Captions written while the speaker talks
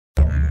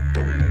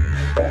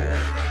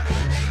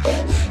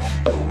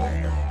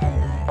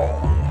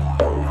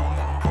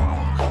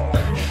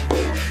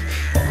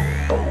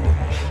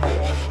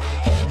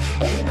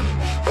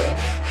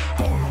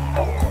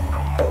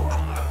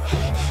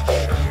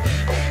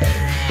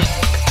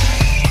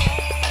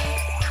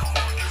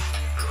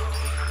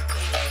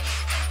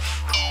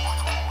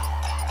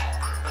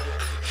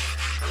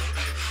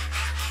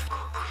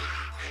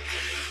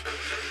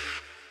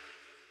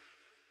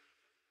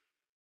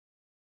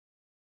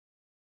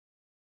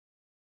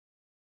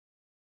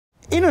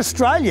In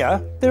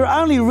Australia, there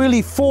are only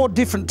really 4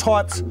 different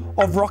types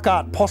of rock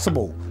art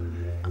possible.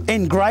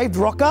 Engraved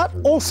rock art,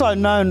 also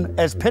known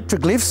as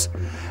petroglyphs,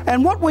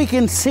 and what we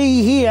can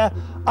see here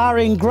are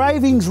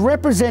engravings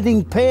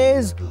representing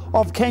pairs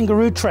of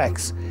kangaroo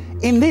tracks.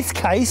 In this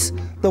case,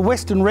 the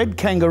Western red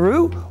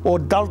kangaroo, or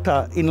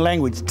Dhilta in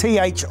language,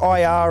 T-H-I-R-L-T-A.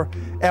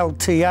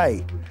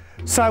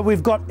 So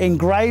we've got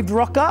engraved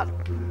rock art,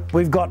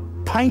 we've got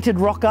painted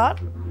rock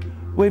art,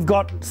 we've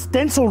got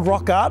stenciled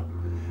rock art,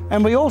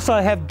 and we also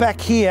have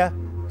back here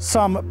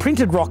some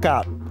printed rock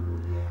art.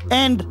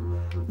 And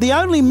the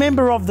only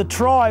member of the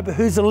tribe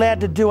who's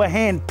allowed to do a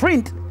hand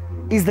print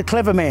is the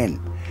clever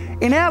man.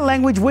 In our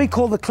language, we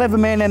call the clever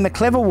man and the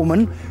clever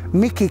woman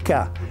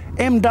Mikika,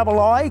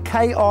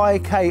 M-I-I-K-I-K-A,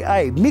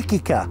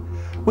 Mikika,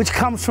 which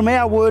comes from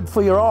our word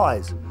for your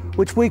eyes,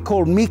 which we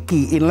call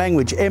Miki in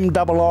language,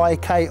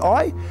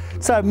 M-I-I-K-I.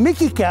 So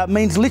Mikika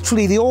means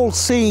literally the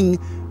all-seeing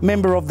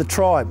member of the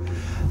tribe.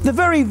 The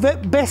very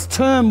best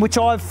term which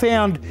I've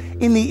found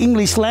in the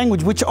English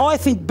language, which I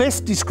think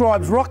best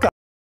describes rock art,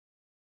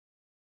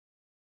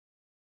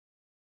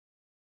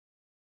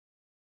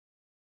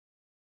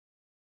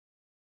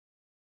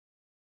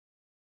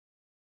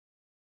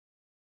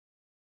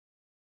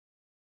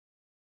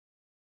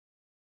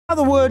 in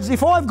other words,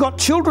 if I've got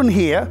children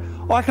here,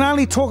 I can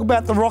only talk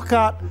about the rock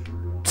art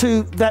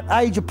to that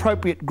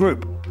age-appropriate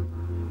group.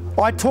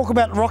 I talk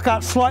about rock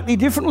art slightly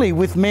differently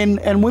with men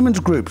and women's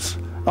groups.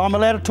 I'm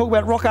allowed to talk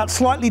about rock art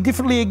slightly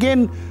differently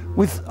again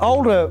with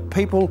older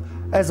people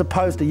as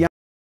opposed to young.